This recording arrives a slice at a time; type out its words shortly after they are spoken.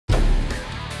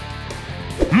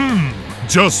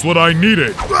just what I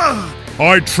needed.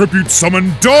 I tribute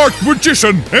summon Dark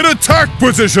Magician in attack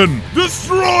position.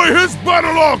 Destroy his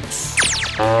battle ox.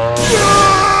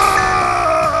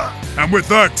 And with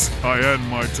that, I end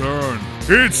my turn.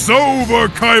 It's over,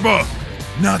 Kaiba.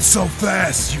 Not so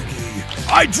fast, Yugi.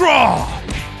 I draw.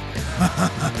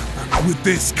 With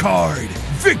this card,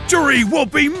 victory will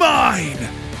be mine.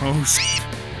 Oh shit.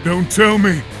 Don't tell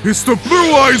me. It's the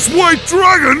Blue Eyes White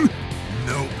Dragon.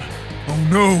 Nope. Oh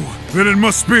no. Then it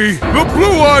must be the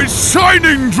Blue Eyes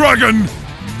Shining Dragon.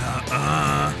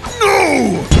 Nuh-uh.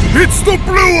 No! It's the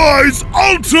Blue Eyes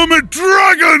Ultimate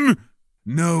Dragon.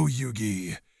 No,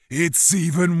 Yugi. It's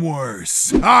even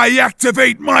worse. I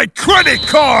activate my credit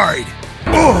card!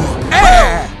 Oh!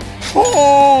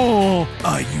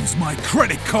 I use my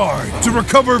credit card to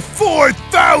recover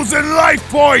 4,000 life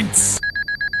points!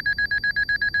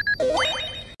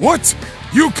 What?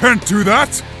 You can't do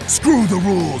that! Screw the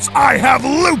rules, I have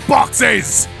loot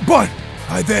boxes! But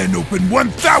I then open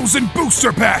 1,000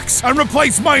 booster packs and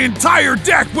replace my entire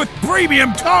deck with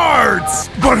premium cards!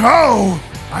 But how?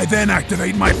 I then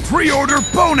activate my pre-order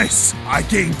bonus. I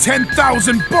gain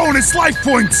 10,000 bonus life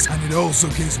points, and it also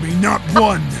gives me not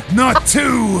 1, not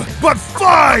 2, but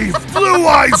 5 Blue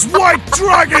Eyes White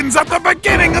Dragons at the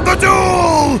beginning of the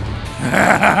duel!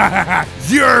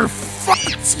 You're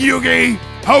fucked, Yugi!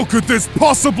 How could this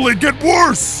possibly get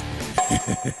worse?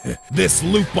 This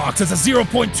loot box has a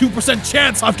 0.2%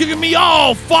 chance of giving me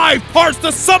all 5 parts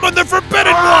to summon the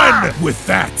Forbidden One! With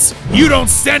that, you don't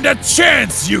stand a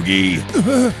chance, Yugi!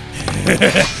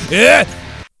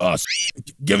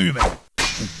 Give me a minute.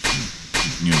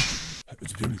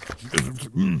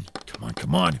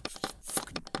 Come on.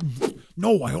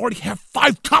 No, I already have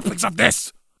 5 copies of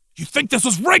this! You think this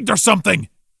was rigged or something?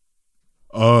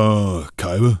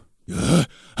 Kaiba?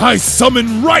 I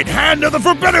summon Right Hand of the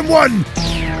Forbidden One!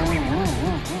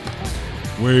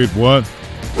 Wait, what?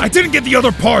 I didn't get the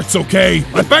other parts, okay?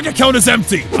 My bank account is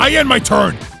empty. I end my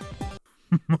turn.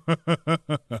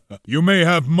 You may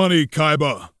have money,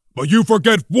 Kaiba, but you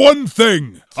forget one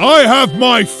thing. I have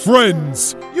my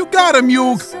friends. You got him,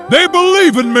 Yug. They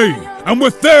believe in me, and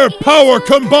with their power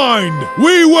combined,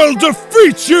 we will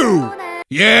defeat you!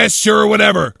 Yeah, sure,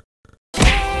 whatever.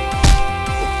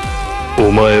 お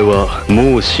前は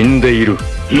もう死んでいる。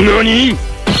何?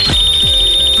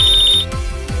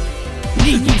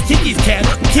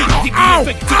 Ow!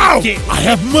 Ow! I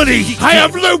have money! I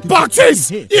have loot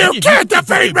boxes! You can't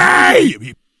defeat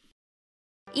me!